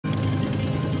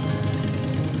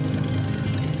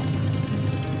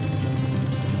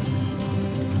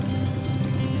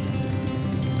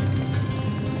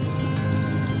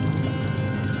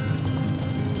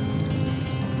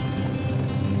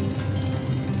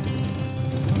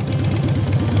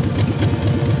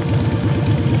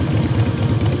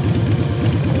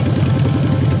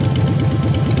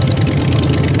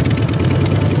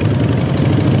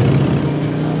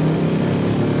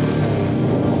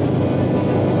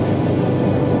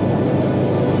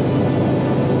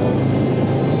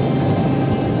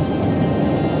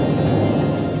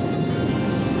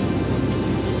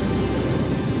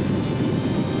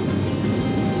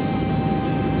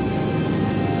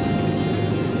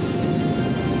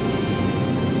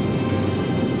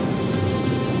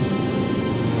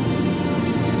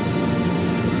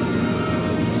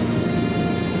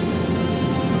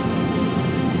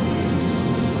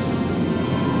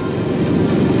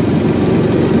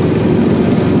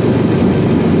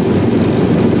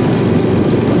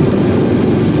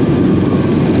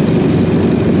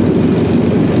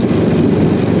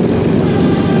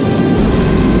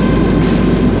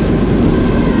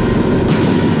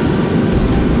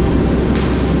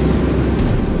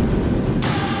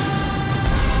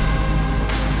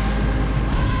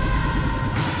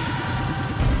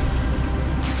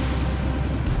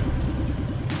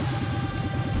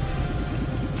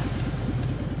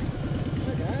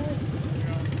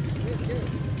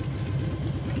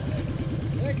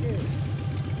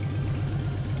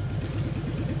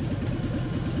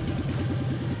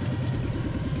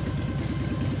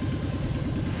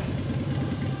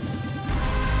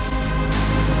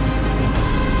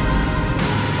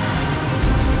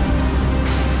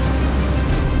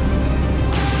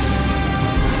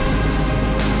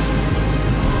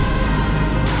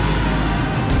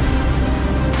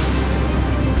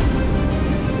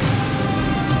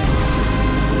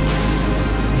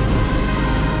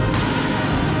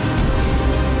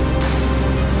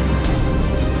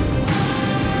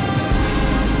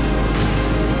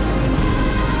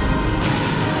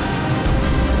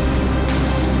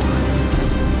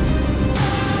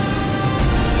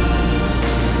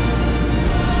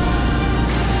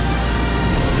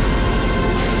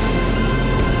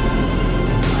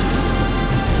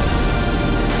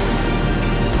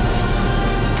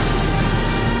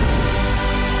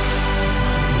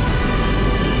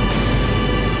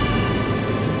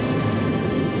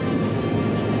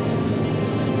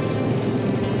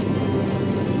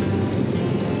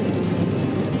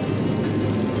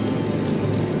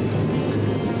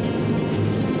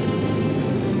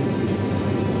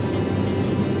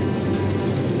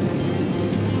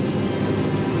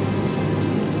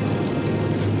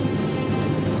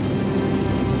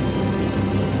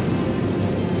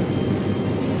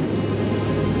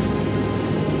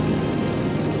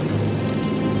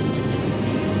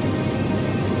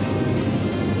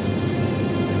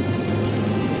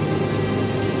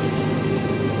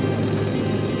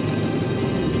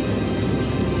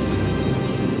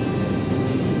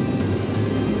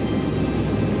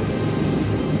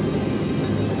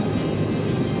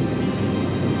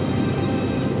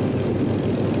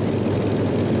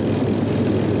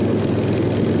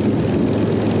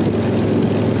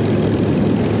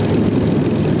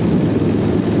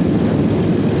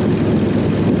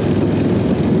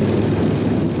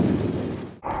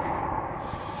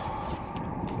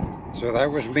that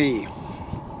was me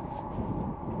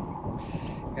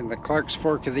in the Clark's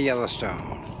Fork of the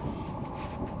Yellowstone.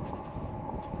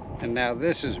 And now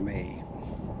this is me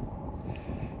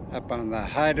up on the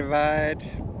high divide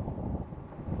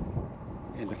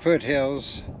in the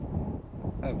foothills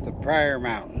of the Pryor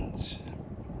Mountains.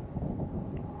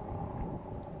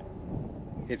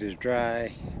 It is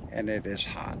dry and it is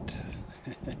hot.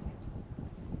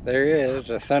 There is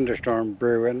a thunderstorm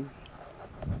brewing.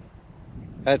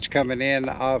 That's coming in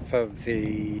off of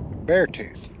the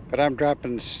Beartooth, but I'm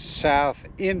dropping south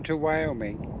into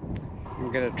Wyoming.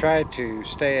 I'm going to try to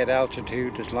stay at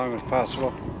altitude as long as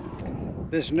possible.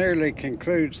 This nearly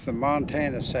concludes the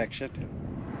Montana section,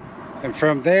 and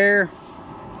from there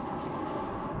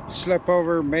slip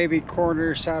over, maybe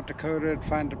corner South Dakota and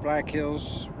find the Black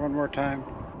Hills one more time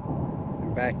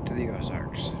and back to the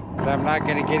Ozarks. But I'm not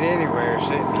going to get anywhere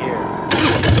sitting here.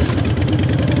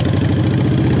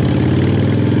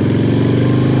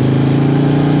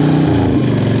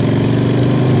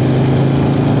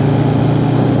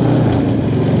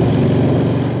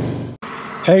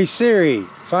 Hey Siri,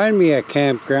 find me a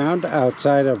campground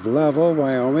outside of Lovell,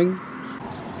 Wyoming.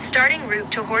 Starting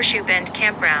route to Horseshoe Bend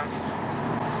Campgrounds.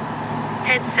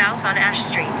 Head south on Ash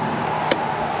Street.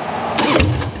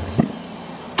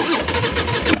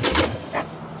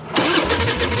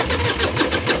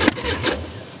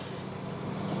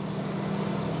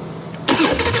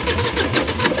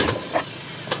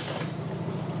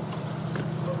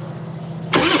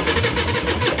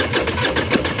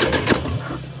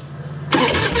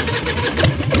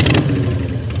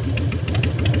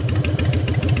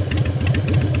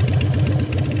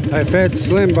 I fed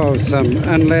Slimbo some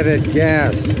unleaded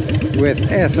gas with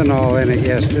ethanol in it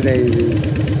yesterday,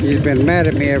 and he's been mad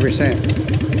at me ever since.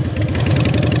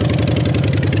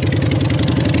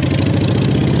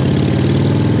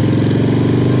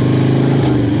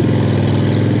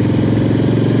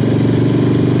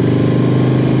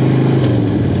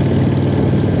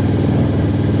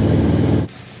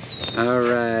 All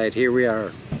right, here we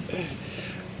are,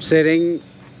 sitting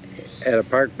at a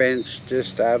park bench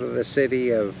just out of the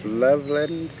city of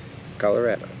Loveland,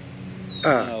 Colorado.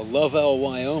 Lovell,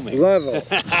 Wyoming. Lovell,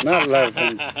 not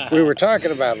Loveland. We were talking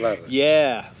about Loveland.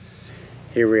 Yeah.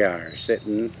 Here we are,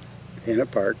 sitting in a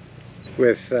park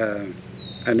with a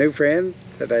new friend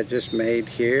that I just made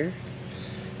here.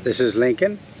 This is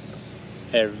Lincoln.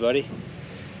 Hey, everybody.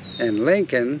 And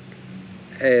Lincoln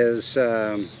is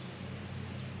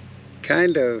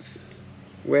kind of,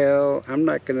 well, I'm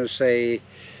not going to say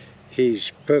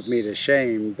he's put me to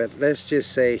shame, but let's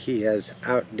just say he has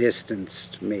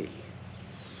outdistanced me.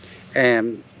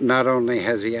 And not only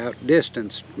has he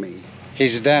outdistanced me,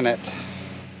 he's done it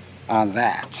on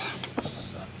that.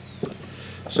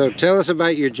 So tell us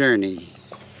about your journey.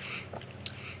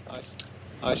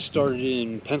 I started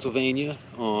in Pennsylvania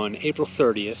on April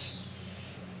 30th.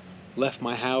 Left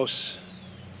my house,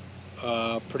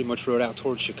 pretty much rode out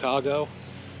towards Chicago.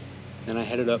 Then I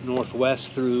headed up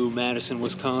northwest through Madison,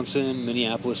 Wisconsin,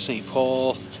 Minneapolis, St.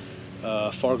 Paul,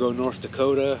 Fargo, North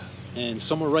Dakota, and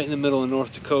somewhere right in the middle of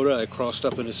North Dakota, I crossed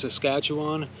up into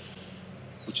Saskatchewan,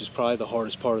 which is probably the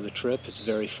hardest part of the trip. It's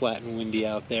very flat and windy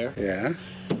out there. Yeah.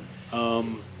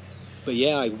 But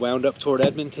yeah, I wound up toward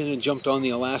Edmonton and jumped on the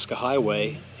Alaska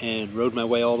Highway and rode my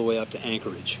way all the way up to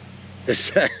Anchorage. Is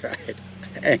that right?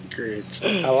 Anchorage,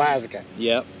 Alaska.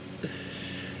 Yep.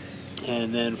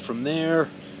 And then from there,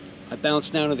 I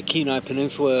bounced down to the Kenai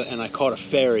Peninsula and I caught a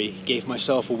ferry, gave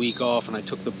myself a week off, and I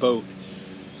took the boat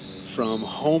from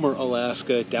Homer,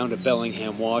 Alaska down to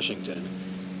Bellingham, Washington.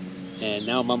 And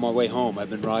now I'm on my way home. I've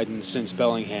been riding since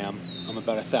Bellingham. I'm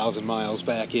about 1,000 miles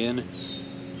back in,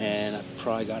 and I've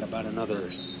probably got about another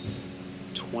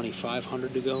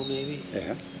 2,500 to go maybe.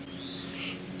 Yeah.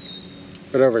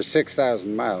 But over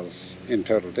 6,000 miles in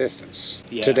total distance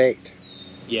to date.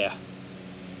 Yeah.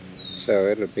 So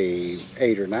it'll be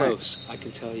 8 or 9. Close. I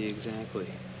can tell you exactly.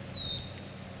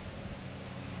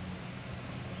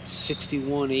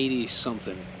 6180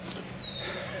 something.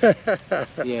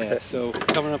 Yeah, so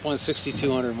coming up on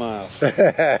 6,200 miles.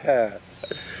 Well,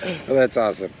 that's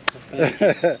awesome.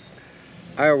 I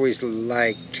always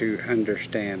like to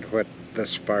understand what the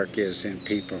spark is in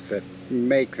people that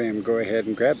make them go ahead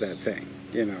and grab that thing.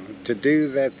 You know, to do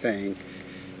that thing,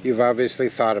 you've obviously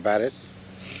thought about it.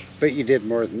 But you did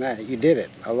more than that. You did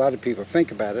it. A lot of people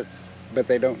think about it, but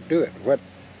they don't do it. What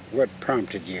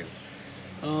prompted you?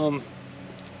 I'm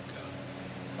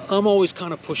always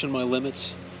kind of pushing my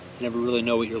limits. You never really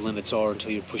know what your limits are until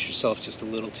you push yourself just a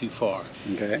little too far.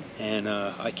 Okay. And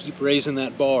I keep raising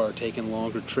that bar, taking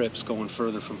longer trips, going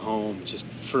further from home, just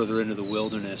further into the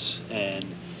wilderness. And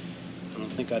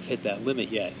don't think I've hit that limit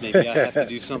yet. Maybe I have to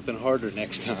do something harder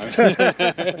next time.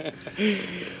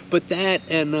 But that,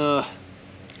 and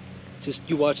just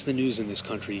you watch the news in this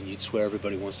country and you'd swear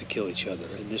everybody wants to kill each other.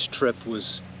 And this trip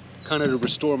was kind of to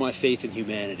restore my faith in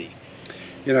humanity.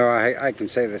 You know, I can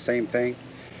say the same thing.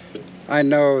 I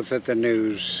know that the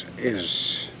news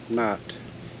is not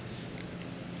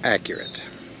accurate.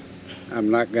 I'm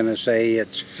not going to say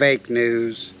it's fake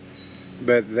news,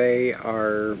 but they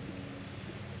are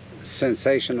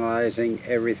sensationalizing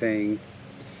everything,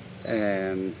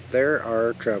 and there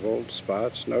are troubled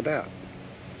spots, no doubt.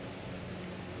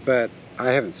 But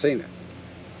I haven't seen it.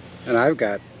 And I've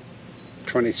got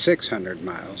 2,600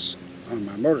 miles on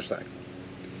my motorcycle.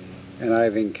 And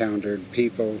I've encountered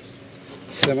people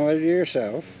similar to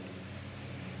yourself,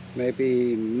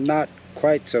 maybe not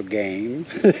quite so game,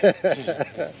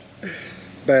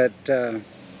 but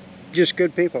just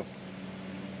good people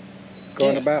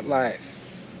going about life.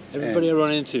 Everybody I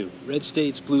run into, red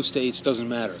states, blue states, doesn't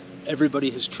matter.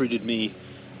 Everybody has treated me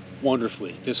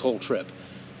wonderfully this whole trip.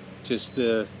 Just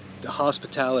the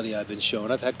hospitality I've been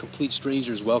shown. I've had complete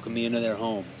strangers welcome me into their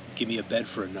home, give me a bed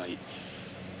for a night,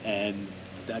 and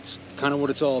that's kind of what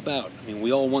it's all about. I mean,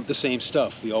 we all want the same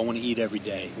stuff. We all want to eat every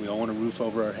day. We all want a roof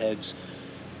over our heads,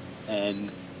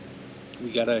 and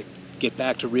we got to get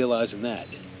back to realizing that.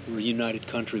 We're a united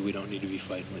country. We don't need to be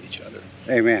fighting with each other.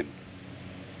 Amen.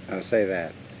 I'll say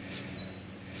that.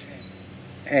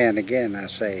 And again, I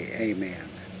say amen.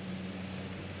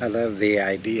 I love the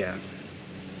idea.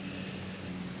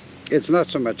 It's not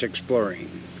so much exploring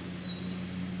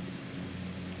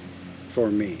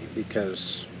for me,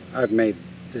 because I've made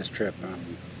this trip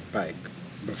on bike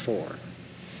before.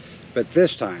 But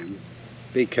this time,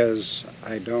 because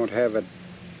I don't have a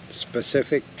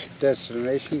specific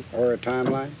destination or a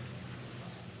timeline,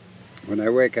 when I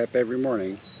wake up every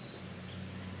morning,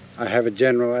 I have a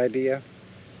general idea,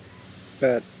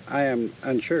 but I am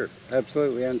unsure,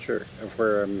 absolutely unsure of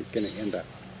where I'm going to end up.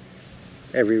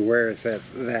 Everywhere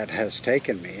that has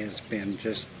taken me has been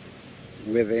just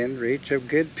within reach of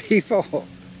good people.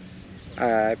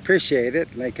 I appreciate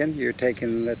it, Lincoln. You're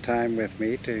taking the time with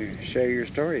me to share your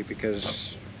story,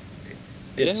 because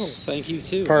it's well, thank you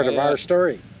too. part of our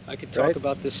story. I could talk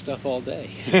about this stuff all day.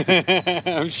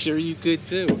 I'm sure you could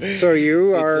too. So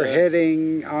you are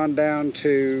heading on down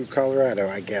to Colorado,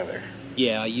 I gather.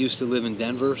 Yeah, I used to live in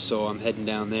Denver, so I'm heading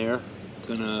down there.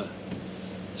 Gonna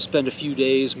spend a few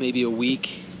days, maybe a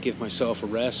week, give myself a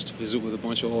rest, visit with a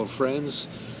bunch of old friends,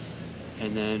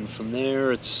 and then from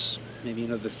there it's maybe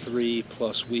another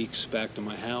 3+ weeks back to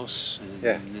my house,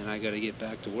 and then I got to get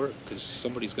back to work, because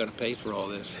somebody's got to pay for all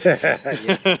this.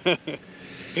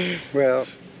 Well,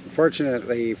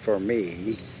 fortunately for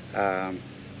me, I'm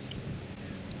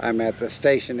at the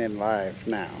station in life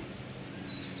now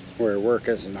where work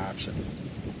is an option.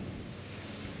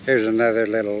 Here's another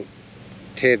little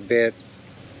tidbit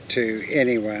to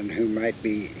anyone who might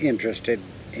be interested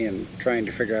in trying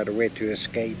to figure out a way to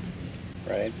escape,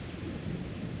 right?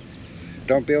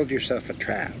 Don't build yourself a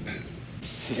trap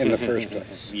in the first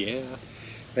place. Yeah.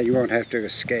 Then you won't have to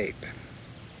escape.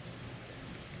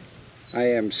 I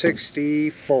am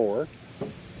 64.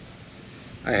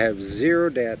 I have 0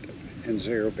 debt and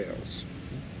 0 bills.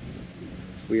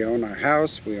 We own our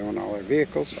house, we own all our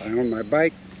vehicles, I own my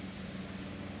bike.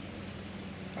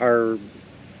 Our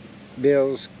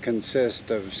bills consist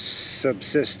of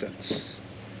subsistence.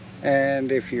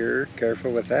 And if you're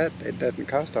careful with that, it doesn't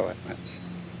cost all that much.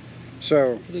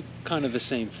 So, kind of the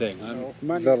same thing.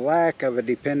 The lack of a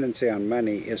dependency on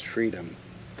money is freedom.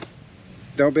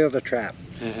 Don't build a trap.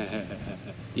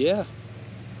 Yeah. Like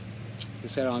I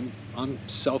said, I'm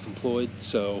self-employed,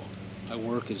 so I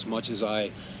work as much as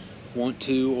I want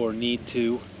to or need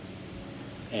to,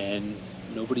 and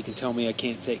nobody can tell me I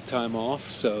can't take time off.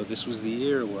 So this was the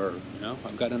year where, you know,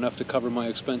 I've got enough to cover my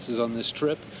expenses on this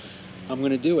trip. I'm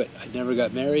going to do it. I never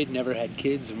got married, never had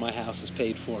kids, and my house is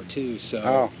paid for too.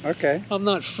 So I'm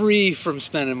not free from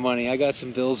spending money. I got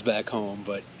some bills back home,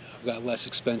 but I've got less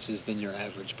expenses than your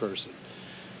average person,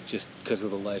 just because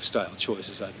of the lifestyle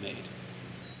choices I've made.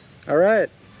 All right.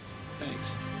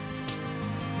 Thanks.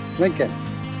 Lincoln.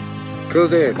 Cool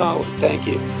dude. Oh, thank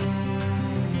you.